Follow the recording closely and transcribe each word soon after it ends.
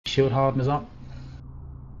Shield hardeners up.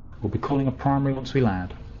 We'll be calling a primary once we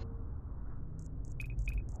land.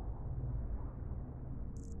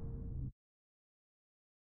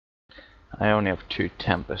 I only have 2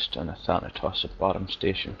 Tempest and a Thanatos at bottom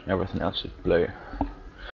station. Everything else is blue.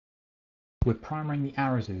 We're primarying the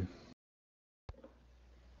Arazu.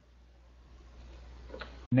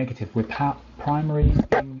 Negative. We're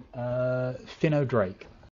primarying Finno Drake.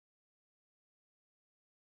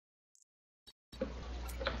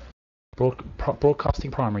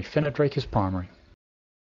 Broadcasting primary. Finno Drake is primary.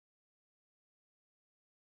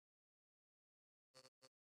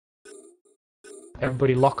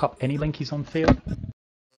 Everybody lock up any linkies on field.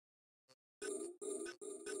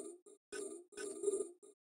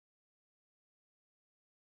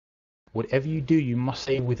 Whatever you do, you must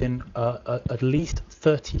stay within at least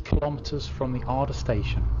 30 kilometers from the Ardar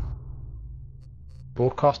station.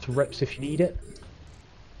 Broadcast to reps if you need it.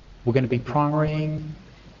 We're going to be primarying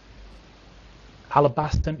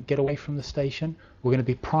Alabaston, get away from the station. We're going to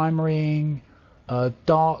be primarying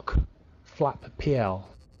Dark Flap PL.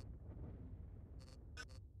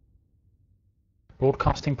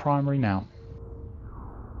 Broadcasting primary now.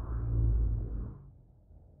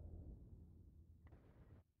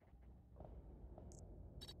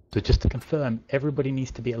 So just to confirm, everybody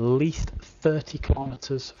needs to be at least 30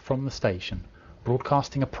 kilometers from the station.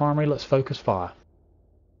 Broadcasting a primary, let's focus fire.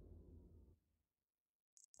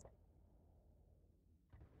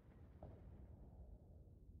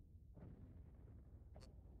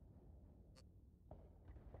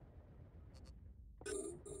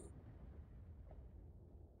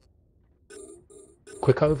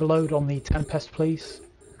 Quick overload on the Tempest, please.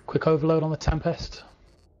 Quick overload on the Tempest.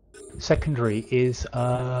 Secondary is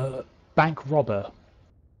Bank Robber.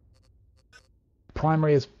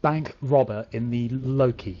 Primary is Bank Robber in the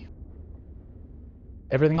Loki.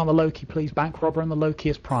 Everything on the Loki, please. Bank Robber and the Loki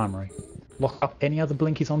is primary. Lock up any other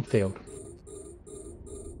blinkies on field.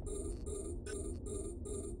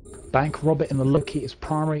 Bank Robber in the Loki is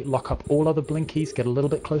primary. Lock up all other blinkies. Get a little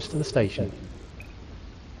bit closer to the station.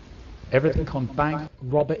 Everything on Bank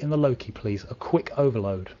Robber in the Loki, please. A quick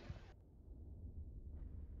overload.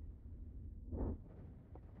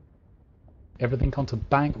 Everything onto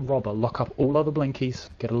Bank Robber. Lock up all other blinkies.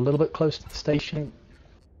 Get a little bit close to the station.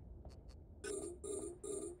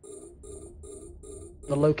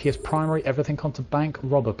 The Loki is primary. Everything onto Bank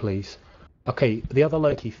Robber, please. Okay, the other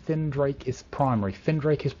Loki, Fin Drake is primary. Fin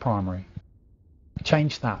Drake is primary.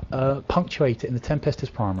 Change that. Punctuator in the Tempest is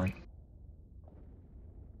primary.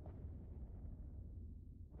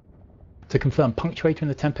 To confirm, Punctuator in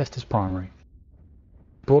the Tempest is primary.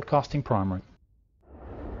 Broadcasting primary.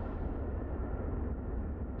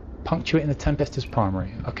 Punctuate in the Tempest is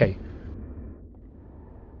primary. Okay.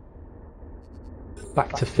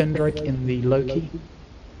 Back to Findrake in the Loki.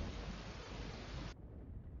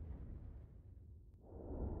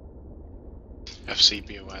 FC,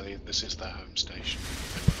 be aware, this is their home station.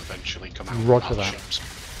 They will eventually come out. Roger that.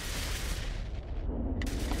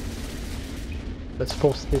 Let's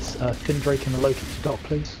force this Findrake in the Loki to dock,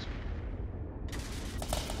 please.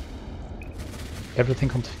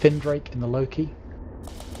 Everything onto Findrake in the Loki.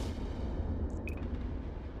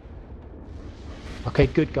 Okay,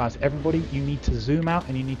 good guys. Everybody, you need to zoom out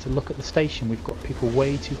and you need to look at the station. We've got people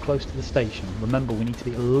way too close to the station. Remember, we need to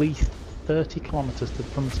be at least 30 kilometers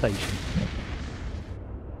from the station.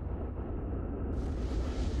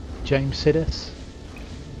 James Sidis,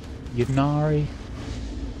 Yudnari,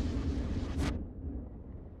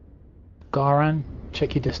 Garan,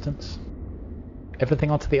 check your distance.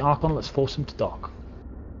 Everything onto the Archon, let's force him to dock.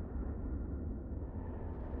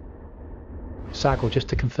 Sagel, just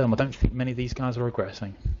to confirm, I don't think many of these guys are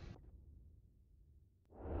aggressing.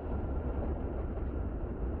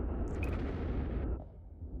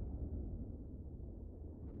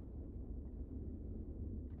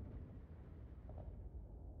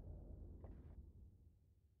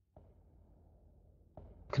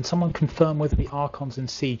 Can someone confirm whether the Archon's in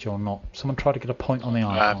siege or not? Someone try to get a point on the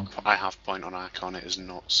Archon. I have point on Archon, it is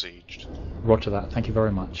not sieged. Roger that, thank you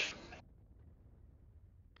very much.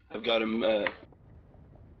 I've got him.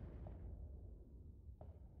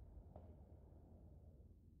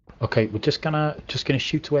 Okay, we're just gonna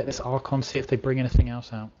shoot away at this Archon, see if they bring anything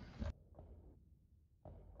else out.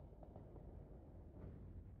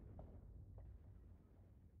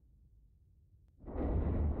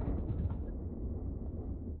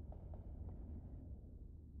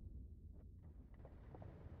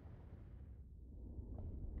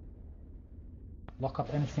 Lock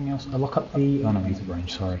up anything else? Lock up the... Oh no, he's at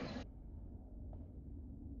range, sorry.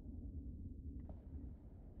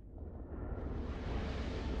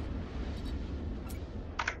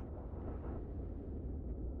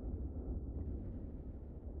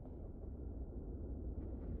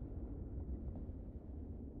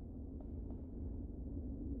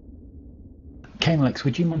 Kanelex,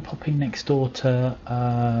 would you mind popping next door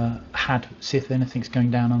to Had, see if anything's going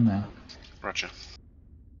down on there? Roger.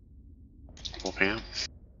 Popping out.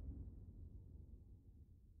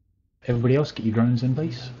 Everybody else, get your drones in,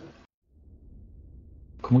 please.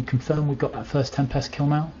 Can we confirm we've got that first Tempest kill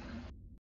now?